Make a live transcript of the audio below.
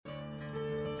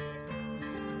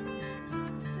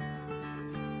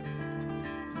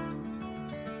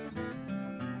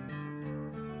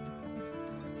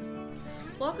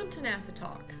Welcome to NASA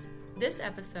Talks. This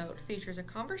episode features a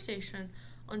conversation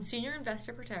on senior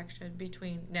investor protection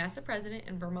between NASA President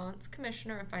and Vermont's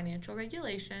Commissioner of Financial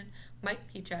Regulation, Mike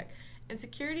Pieciak, and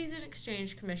Securities and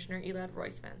Exchange Commissioner Elad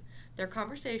Roisman. Their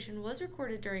conversation was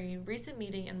recorded during a recent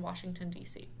meeting in Washington,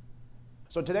 D.C.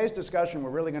 So today's discussion, we're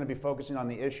really going to be focusing on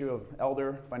the issue of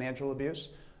elder financial abuse.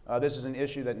 This is an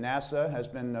issue that NASA has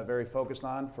been very focused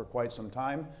on for quite some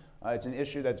time. It's an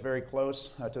issue that's very close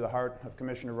to the heart of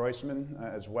Commissioner Roisman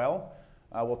as well.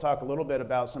 We'll talk a little bit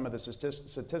about some of the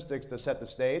statistics to set the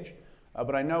stage,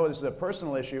 but I know this is a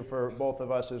personal issue for both of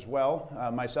us as well.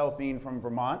 Myself being from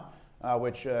Vermont,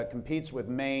 which competes with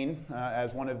Maine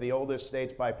as one of the oldest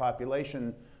states by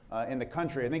population in the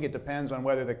country. I think it depends on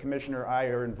whether the commissioner I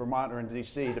are in Vermont or in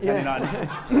DC, depending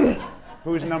on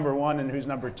who's number one and who's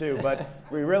number two. But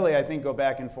we really, I think, go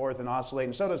back and forth and oscillate,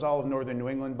 and so does all of northern New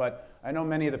England. But I know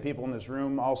many of the people in this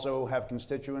room also have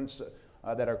constituents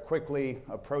that are quickly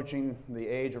approaching the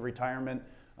age of retirement.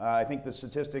 I think the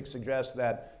statistics suggest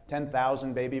that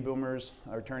 10,000 baby boomers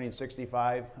are turning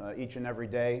 65 each and every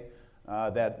day,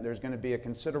 that there's going to be a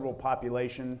considerable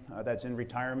population that's in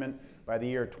retirement by the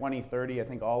year 2030. I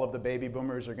think all of the baby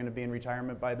boomers are going to be in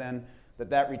retirement by then,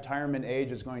 that retirement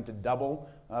age is going to double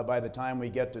by the time we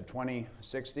get to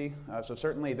 2060. So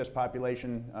certainly this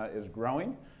population is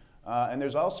growing. And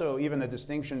there's also even a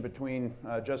distinction between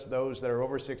just those that are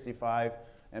over 65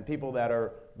 and people that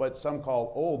are what some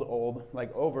call old,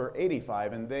 like over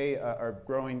 85, and they are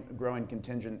growing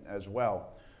contingent as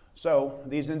well. So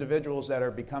these individuals that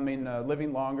are becoming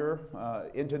living longer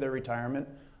into their retirement,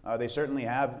 they certainly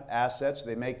have assets.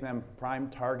 They make them prime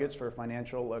targets for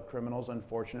financial criminals,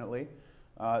 unfortunately.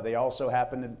 They also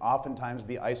happen to oftentimes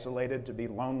be isolated, to be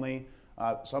lonely.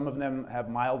 Some of them have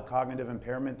mild cognitive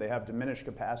impairment. They have diminished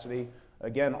capacity.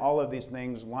 Again, all of these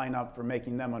things line up for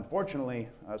making them, unfortunately,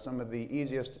 some of the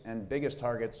easiest and biggest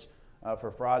targets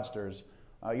for fraudsters.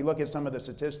 You look at some of the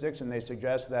statistics and they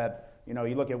suggest that,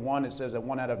 you look at one, it says that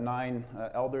 1 out of 9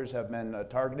 elders have been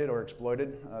targeted or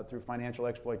exploited through financial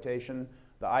exploitation.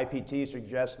 The IPT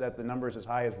suggests that the number is as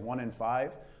high as 1 in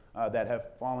 5 that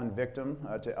have fallen victim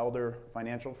to elder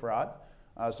financial fraud.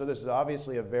 So this is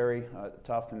obviously a very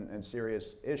tough and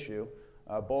serious issue,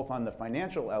 both on the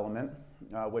financial element,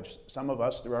 which some of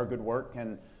us, through our good work,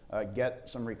 can get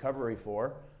some recovery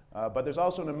for, but there's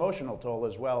also an emotional toll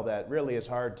as well that really is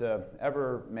hard to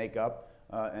ever make up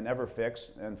and ever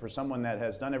fix. And for someone that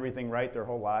has done everything right their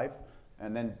whole life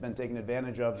and then been taken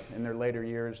advantage of in their later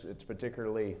years, it's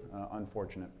particularly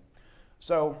unfortunate.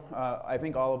 So I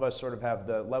think all of us sort of have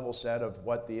the level set of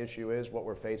what the issue is, what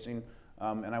we're facing,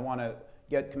 and I want to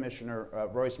get Commissioner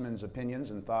Roisman's opinions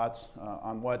and thoughts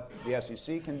on what the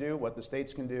SEC can do, what the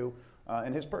states can do,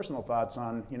 and his personal thoughts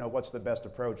on what's the best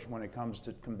approach when it comes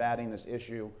to combating this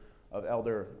issue of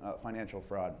elder financial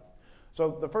fraud.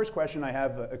 So the first question I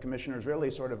have, Commissioner, is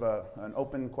really sort of an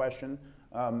open question.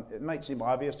 It might seem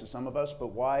obvious to some of us, but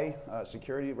why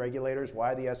security regulators,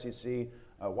 why the SEC,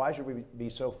 why should we be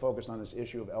so focused on this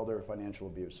issue of elder financial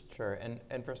abuse? Sure,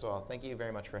 and first of all, thank you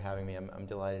very much for having me. I'm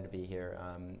delighted to be here.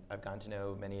 I've gotten to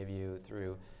know many of you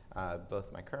through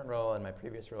both my current role and my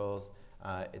previous roles.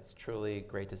 It's truly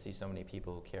great to see so many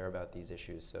people who care about these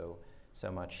issues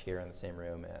so much here in the same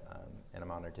room, and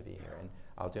I'm honored to be here. And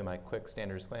I'll do my quick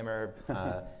standard disclaimer.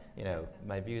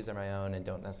 My views are my own and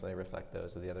don't necessarily reflect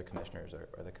those of the other commissioners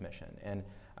or the commission. And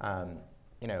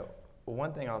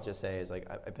one thing I'll just say is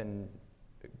I've been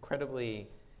incredibly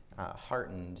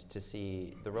heartened to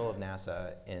see the role of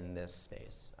NASA in this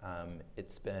space.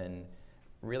 It's been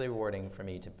really rewarding for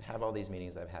me to have all these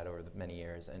meetings I've had over the many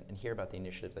years and hear about the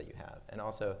initiatives that you have, and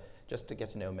also just to get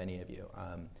to know many of you.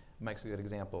 Mike's a good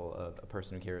example of a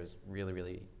person who cares really,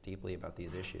 really deeply about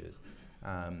these issues.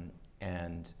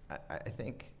 And I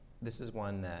think this is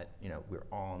one that we're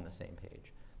all on the same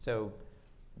page. So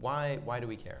why do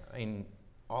we care? I mean,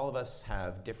 all of us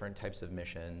have different types of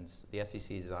missions. The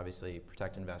SEC is obviously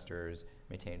protect investors,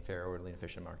 maintain fair, orderly, and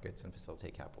efficient markets, and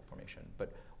facilitate capital formation.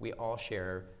 But we all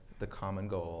share the common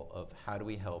goal of how do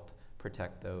we help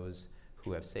protect those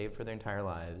who have saved for their entire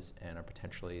lives and are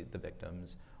potentially the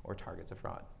victims or targets of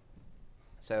fraud.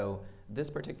 So this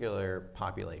particular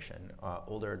population,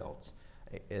 older adults,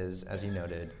 is, as you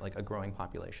noted, like a growing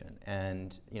population.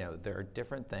 And there are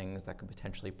different things that could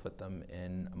potentially put them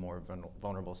in a more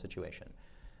vulnerable situation.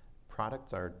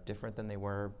 Products are different than they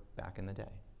were back in the day.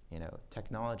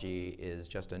 Technology is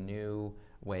just a new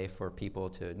way for people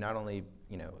to not only,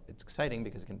 it's exciting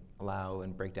because it can allow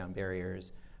and break down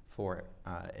barriers for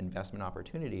investment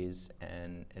opportunities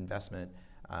and investment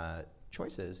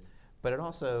choices, but it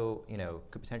also,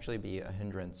 could potentially be a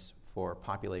hindrance for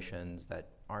populations that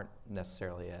aren't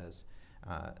necessarily as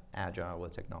agile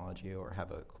with technology or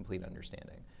have a complete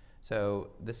understanding. So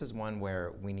this is one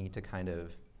where we need to kind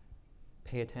of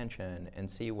pay attention and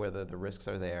see whether the risks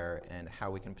are there and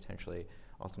how we can potentially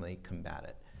ultimately combat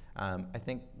it. I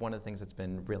think one of the things that's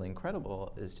been really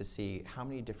incredible is to see how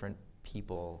many different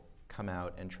people come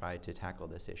out and try to tackle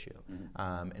this issue.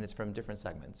 And it's from different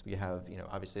segments. We have,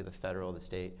 obviously the federal, the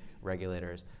state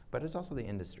regulators, but it's also the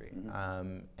industry,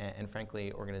 and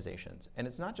frankly, organizations. And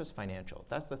it's not just financial.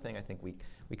 That's the thing I think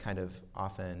we kind of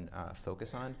often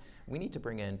focus on. We need to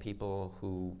bring in people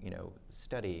who,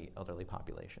 study elderly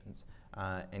populations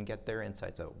and get their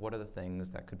insights out. What are the things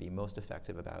that could be most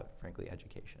effective about, frankly,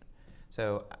 education?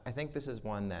 So I think this is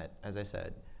one that, as I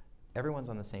said, everyone's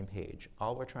on the same page.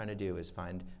 All we're trying to do is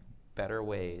find better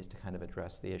ways to kind of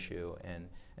address the issue and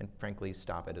frankly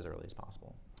stop it as early as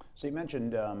possible. So you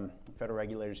mentioned federal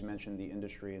regulators, you mentioned the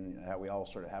industry and how we all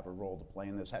sort of have a role to play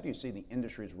in this. How do you see the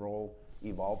industry's role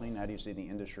evolving? How do you see the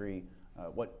industry,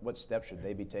 what steps should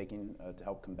they be taking to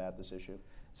help combat this issue?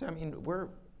 So I mean,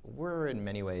 we're in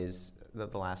many ways the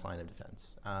last line of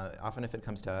defense. Often if it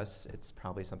comes to us, it's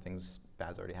probably something's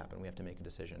bad's already happened. We have to make a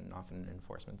decision, often in an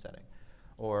enforcement setting.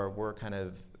 Or we're kind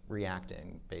of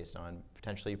reacting based on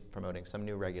potentially promoting some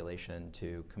new regulation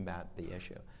to combat the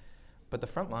issue. But the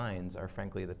front lines are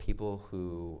frankly the people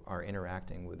who are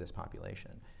interacting with this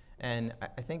population. And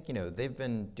I think they've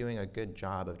been doing a good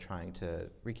job of trying to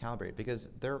recalibrate because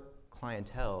their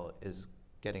clientele is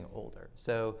getting older.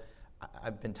 So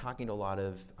I've been talking to a lot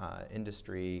of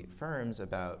industry firms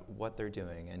about what they're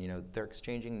doing, and they're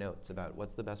exchanging notes about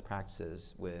what's the best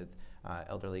practices with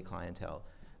elderly clientele.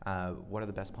 What are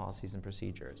the best policies and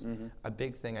procedures? A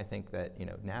big thing I think that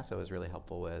NASA was really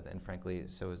helpful with, and frankly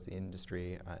so is the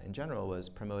industry in general, was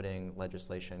promoting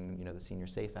legislation, the Senior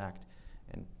Safe Act,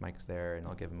 and Mike's there, and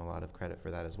I'll give him a lot of credit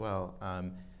for that as well.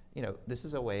 This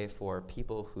is a way for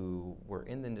people who were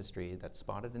in the industry that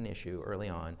spotted an issue early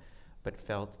on, but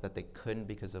felt that they couldn't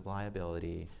because of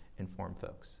liability, inform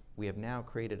folks. We have now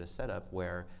created a setup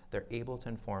where they're able to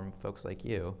inform folks like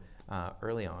you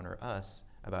early on, or us,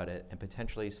 about it and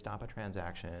potentially stop a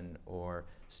transaction or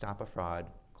stop a fraud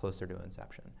closer to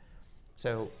inception.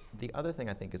 So the other thing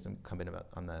I think is incumbent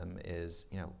on them is,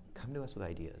 come to us with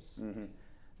ideas.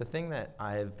 The thing that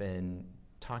I've been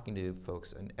talking to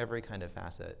folks in every kind of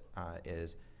facet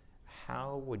is,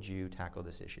 how would you tackle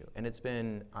this issue? And it's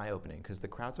been eye-opening because the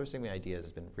crowdsourcing the ideas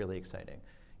has been really exciting.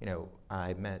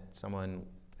 I met someone,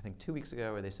 I think 2 weeks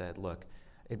ago, where they said, look,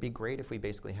 it'd be great if we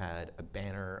basically had a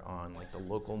banner on like the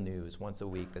local news once a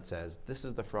week that says, this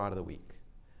is the fraud of the week.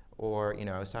 Or,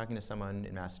 I was talking to someone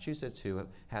in Massachusetts who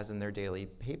has in their daily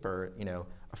paper,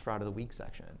 a fraud of the week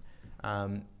section.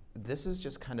 This is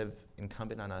just kind of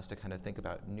incumbent on us to kind of think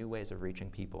about new ways of reaching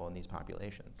people in these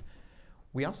populations.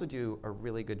 We also do a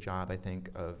really good job, I think,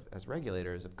 as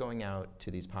regulators, of going out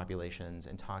to these populations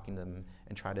and talking to them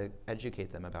and try to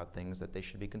educate them about things that they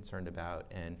should be concerned about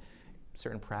and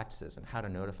certain practices and how to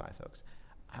notify folks.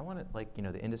 I want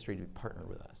the industry to partner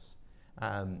with us.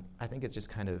 I think it's just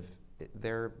kind of,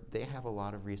 they have a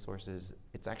lot of resources.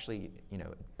 It's actually,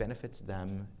 it benefits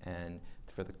them and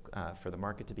for the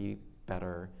market to be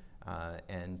better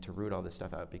and to root all this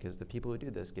stuff out, because the people who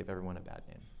do this give everyone a bad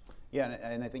name. Yeah,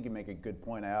 and I think you make a good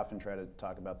point. I often try to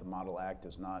talk about the Model Act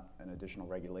as not an additional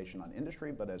regulation on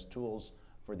industry, but as tools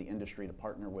for the industry to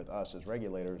partner with us as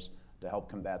regulators to help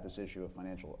combat this issue of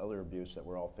financial elder abuse that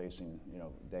we're all facing,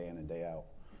 day in and day out.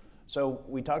 So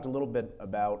we talked a little bit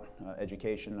about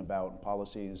education, about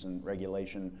policies and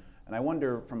regulation, and I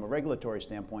wonder, from a regulatory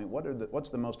standpoint, what's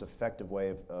the most effective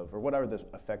way or what are the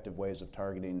effective ways of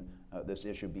targeting this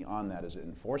issue beyond that? Is it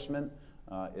enforcement?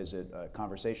 Is it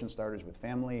conversation starters with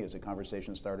family? Is it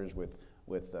conversation starters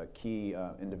with key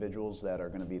individuals that are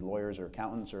going to be lawyers or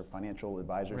accountants or financial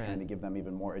advisors, right, trying to give them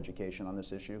even more education on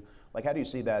this issue? Like, how do you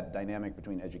see that dynamic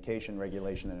between education,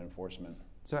 regulation, and enforcement?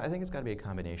 So I think it's got to be a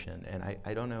combination, and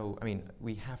I don't know, I mean,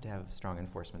 we have to have strong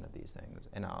enforcement of these things.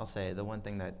 And I'll say the one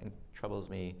thing that troubles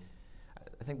me,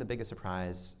 I think the biggest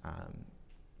surprise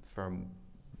from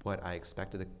what I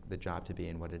expected the job to be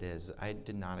and what it is, I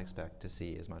did not expect to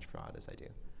see as much fraud as I do.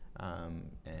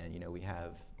 And we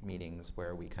have meetings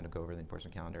where we kind of go over the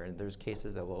enforcement calendar, and there's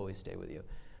cases that will always stay with you.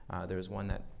 There's one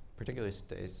that particularly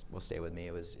will stay with me.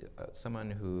 It was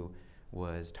someone who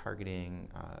was targeting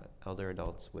elder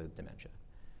adults with dementia.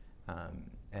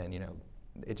 And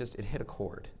it hit a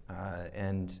chord,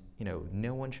 and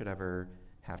no one should ever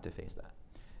have to face that.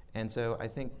 And so I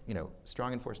think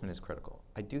strong enforcement is critical.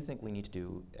 I do think we need to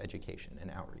do education and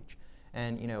outreach.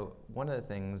 And one of the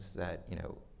things that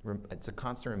it's a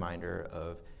constant reminder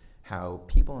of how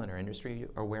people in our industry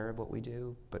are aware of what we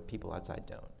do, but people outside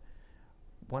don't.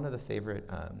 one of the favorite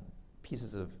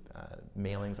pieces of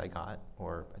mailings I got,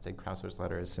 or I'd say crowdsourced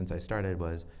letters since I started,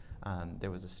 was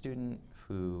there was a student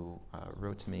who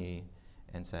wrote to me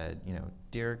and said,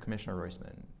 Dear Commissioner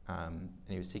Roisman, and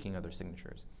he was seeking other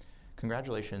signatures.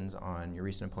 Congratulations on your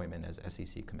recent appointment as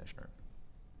SEC Commissioner.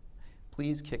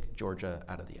 Please kick Georgia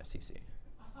out of the SEC.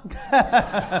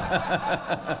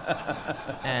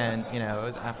 And it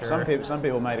was after some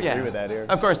people might agree with that here.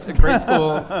 Of course, a great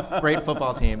school, great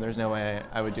football team. There's no way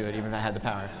I would do it even if I had the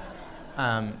power.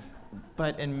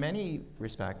 But in many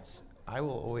respects, I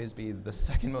will always be the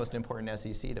second most important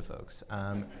SEC to folks,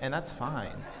 and that's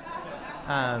fine.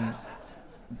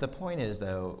 The point is,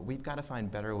 though, we've got to find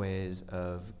better ways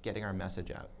of getting our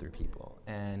message out through people.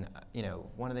 And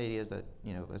one of the ideas that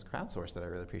was crowdsourced that I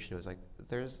really appreciated was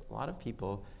there's a lot of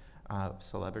people,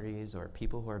 celebrities or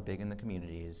people who are big in the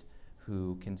communities,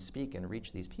 who can speak and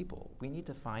reach these people. We need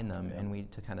to find them, and we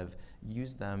need to kind of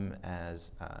use them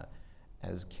as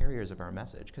carriers of our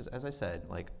message. Because as I said,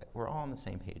 we're all on the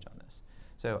same page on this.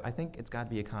 So I think it's got to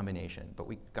be a combination, but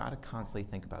we've got to constantly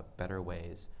think about better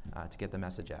ways to get the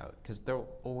message out, because there'll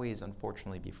always,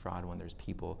 unfortunately, be fraud when there's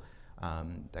people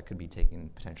that could be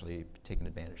potentially taken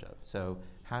advantage of. So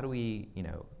how do we,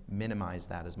 minimize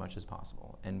that as much as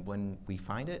possible? And when we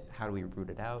find it, how do we root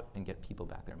it out and get people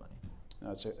back their money?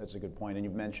 That's a good point. And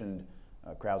you've mentioned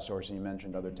crowdsourcing, you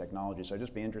mentioned other technologies. So I'd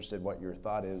just be interested what your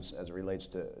thought is as it relates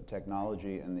to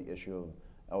technology and the issue of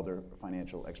elder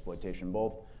financial exploitation.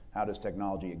 Both, how does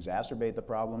technology exacerbate the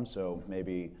problem? So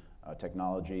maybe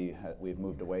technology, we've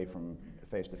moved away from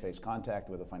face-to-face contact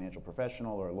with a financial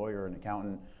professional or a lawyer or an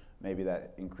accountant. Maybe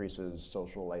that increases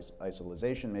social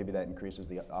isolation. Maybe that increases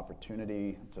the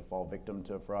opportunity to fall victim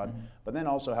to fraud. Mm-hmm. But then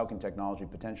also, how can technology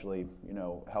potentially,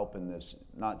 help in this,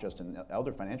 not just in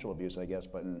elder financial abuse, I guess,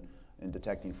 but in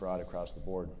detecting fraud across the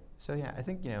board? So yeah, I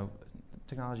think,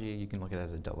 technology, you can look at it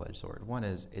as a double-edged sword. One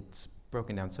is it's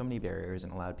broken down so many barriers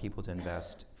and allowed people to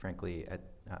invest, frankly, at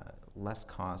less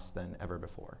cost than ever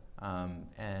before.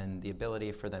 And the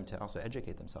ability for them to also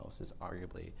educate themselves is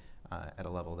arguably at a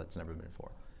level that's never been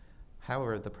before.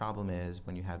 However, the problem is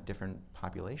when you have different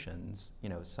populations,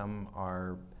 some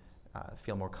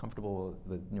feel more comfortable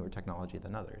with newer technology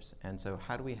than others. And so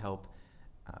how do we help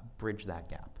bridge that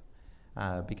gap?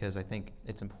 Because I think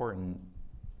it's important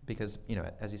because,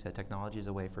 as you said, technology is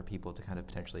a way for people to kind of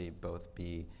potentially both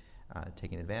be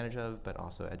taken advantage of, but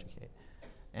also educate.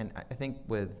 And I think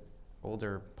with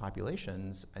older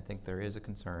populations, I think there is a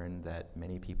concern that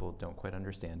many people don't quite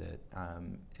understand it,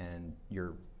 and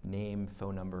your name,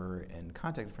 phone number, and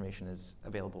contact information is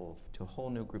available to a whole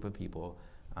new group of people,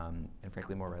 and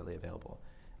frankly more readily available.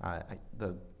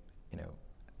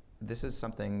 This is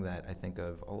something that I think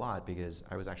of a lot because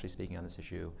I was actually speaking on this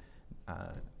issue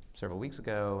several weeks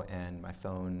ago, and my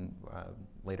phone,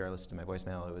 later I listened to my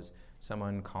voicemail, it was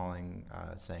someone calling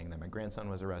saying that my grandson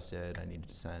was arrested, I needed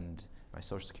to send my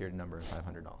social security number and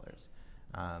 $500.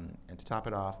 And to top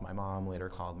it off, my mom later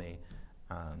called me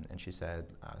and she said,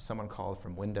 someone called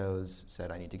from Windows,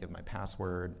 said I need to give my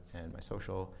password and my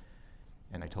social,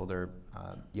 and I told her,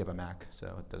 you have a Mac,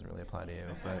 so it doesn't really apply to you.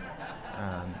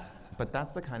 But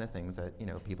that's the kind of things that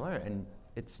people are, and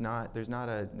it's not, there's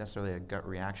not necessarily a gut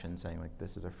reaction saying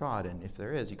this is a fraud, and if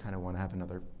there is, you kind of want to have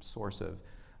another source of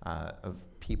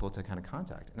people to kind of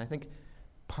contact. And I think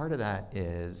part of that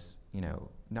is,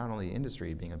 not only the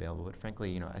industry being available, but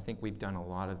frankly, I think we've done a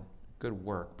lot of good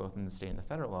work, both in the state and the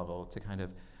federal level, to kind of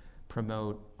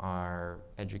promote our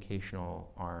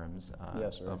educational arms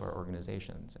of our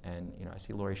organizations. And I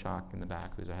see Lori Schock in the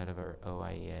back, who's the head of our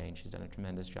OIEA, and she's done a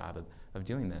tremendous job of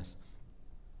doing this.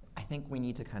 I think we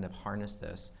need to kind of harness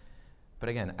this. But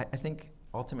again, I think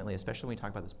ultimately, especially when we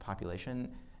talk about this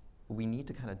population, we need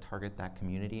to kind of target that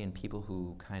community and people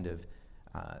who kind of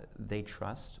they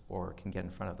trust or can get in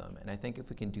front of them. And I think if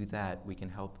we can do that, we can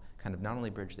help kind of not only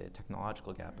bridge the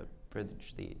technological gap, but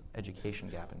bridge the education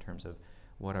gap in terms of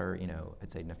what are,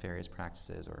 I'd say nefarious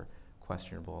practices or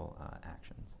questionable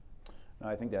actions. No,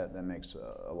 I think that makes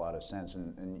a lot of sense,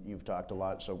 and you've talked a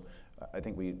lot. So I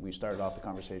think we started off the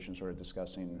conversation sort of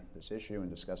discussing this issue and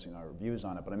discussing our views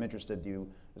on it, but I'm interested,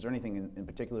 is there anything in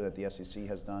particular that the SEC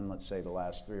has done, let's say the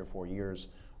last 3 or 4 years,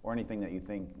 or anything that you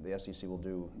think the SEC will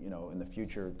do, in the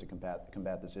future to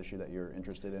combat this issue that you're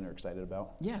interested in or excited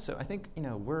about? Yeah, so I think,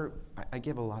 I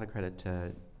give a lot of credit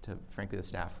to frankly the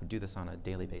staff who do this on a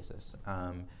daily basis.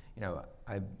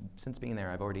 Since being there,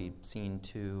 I've already seen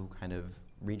 2 kind of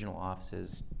regional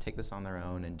offices take this on their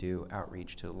own and do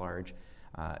outreach to large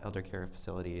elder care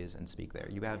facilities and speak there.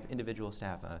 You have individual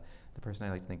staff. The person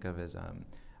I like to think of is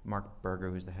Mark Berger,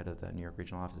 who's the head of the New York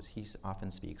regional office, he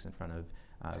often speaks in front of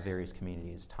various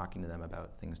communities, talking to them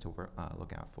about things to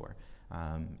look out for,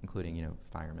 including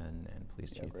firemen and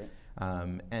police chief.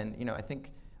 And I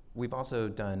think we've also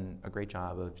done a great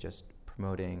job of just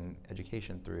promoting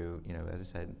education through, as I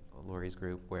said, Lori's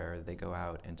group, where they go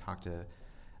out and talk to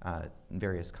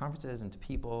various conferences and to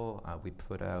people. We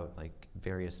put out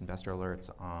various investor alerts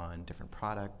on different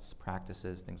products,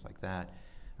 practices, things like that.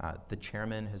 The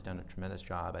chairman has done a tremendous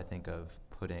job, I think, of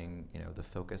putting the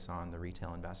focus on the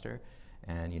retail investor,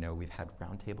 and we've had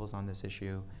roundtables on this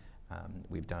issue.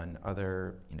 We've done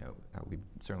other, we've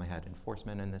certainly had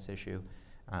enforcement in this issue.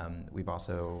 We've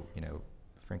also,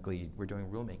 frankly, we're doing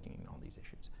rulemaking in all these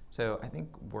issues. So I think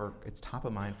it's top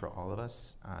of mind for all of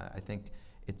us. I think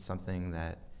it's something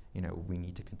that we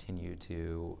need to continue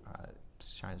to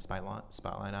shine a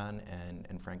spotlight on,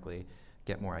 and frankly,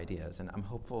 get more ideas. And I'm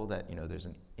hopeful that there's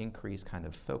an increased kind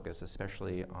of focus,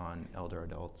 especially on elder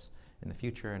adults in the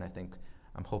future. And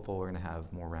I'm hopeful we're going to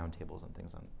have more roundtables and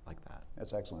things like that.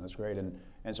 That's excellent. That's great. And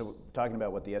so talking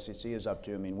about what the SEC is up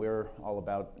to, I mean, we're all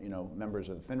about members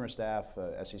of FINRA staff,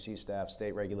 SEC staff,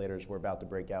 state regulators. We're about to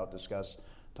break out, discuss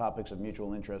topics of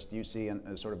mutual interest. Do you see,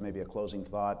 sort of maybe a closing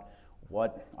thought,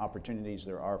 what opportunities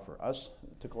there are for us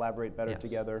to collaborate better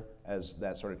together as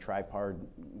that sort of tripart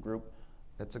group?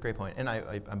 That's a great point. And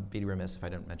I'd be remiss if I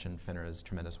didn't mention FINRA's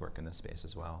tremendous work in this space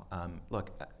as well.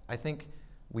 Look, I think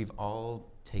we've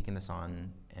all taken this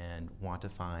on and want to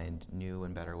find new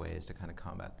and better ways to kind of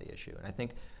combat the issue. And I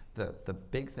think the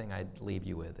big thing I'd leave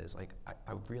you with is I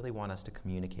really want us to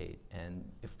communicate. And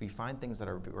if we find things that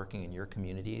are working in your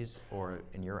communities or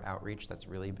in your outreach that's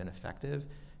really been effective,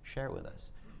 share it with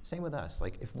us. Same with us.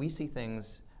 If we see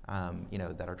things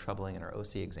that are troubling in our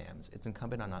OC exams, it's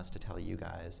incumbent on us to tell you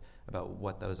guys about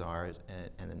what those are,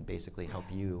 and then basically help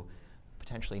you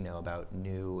potentially know about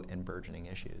new and burgeoning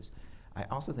issues. I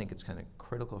also think it's kind of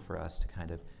critical for us to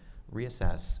kind of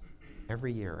reassess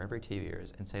every year, every 2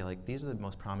 years, and say, these are the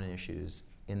most prominent issues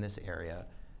in this area.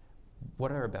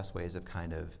 What are our best ways of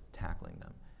kind of tackling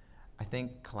them? I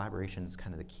think collaboration is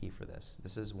kind of the key for this.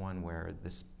 This is one where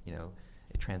this,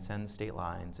 it transcends state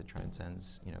lines, it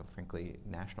transcends, frankly,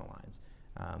 national lines.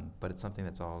 But it's something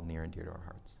that's all near and dear to our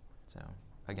hearts. So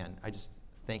again, I just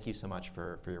thank you so much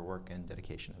for your work and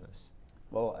dedication to this.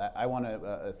 Well, I want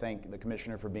to thank the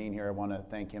Commissioner for being here. I want to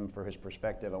thank him for his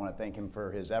perspective. I want to thank him for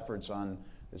his efforts on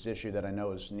this issue that I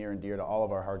know is near and dear to all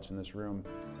of our hearts in this room.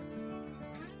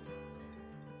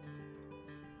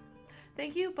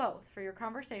 Thank you both for your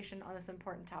conversation on this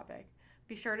important topic.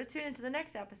 Be sure to tune into the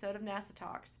next episode of NASA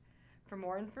Talks. For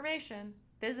more information,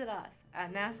 visit us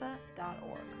at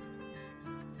nasa.org.